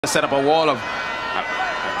Set up a wall of...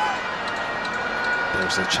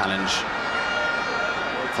 There's a challenge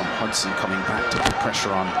from Hudson coming back to put pressure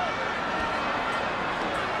on.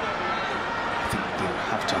 I think they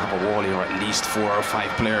have to have a wall here, at least 4 or 5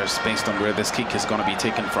 players, based on where this kick is going to be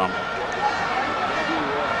taken from.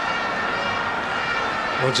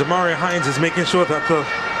 Well, Jamari Hines is making sure that the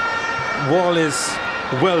wall is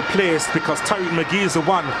well placed, because Tyreek Magee is the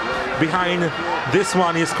one behind this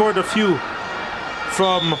one. He scored a few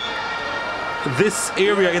from this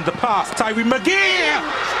area in the past. Tyreek Magee!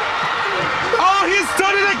 Oh, he's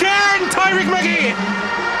done it again! Tyreek Magee!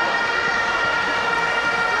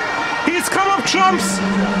 He's come up trumps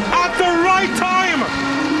at the right time!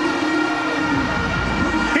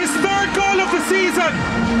 His 3rd goal of the season!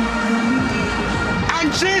 And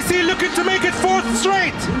JC looking to make it 4th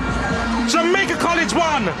straight! Jamaica College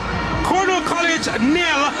 1, Cornwall College 0.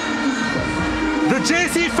 The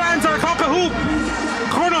JC fans are cock-a-hoop.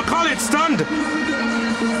 Cornwall College stunned.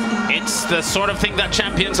 It's the sort of thing that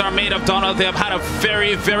champions are made of, Donald. They have had a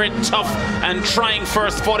very, very tough and trying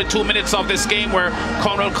first 42 minutes of this game, where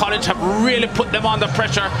Cornwall College have really put them under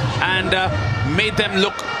pressure and made them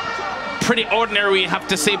look pretty ordinary, we have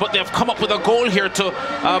to say, but they've come up with a goal here to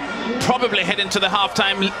probably head into the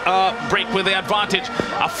halftime break with the advantage.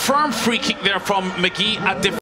 A firm free kick there from Magee at the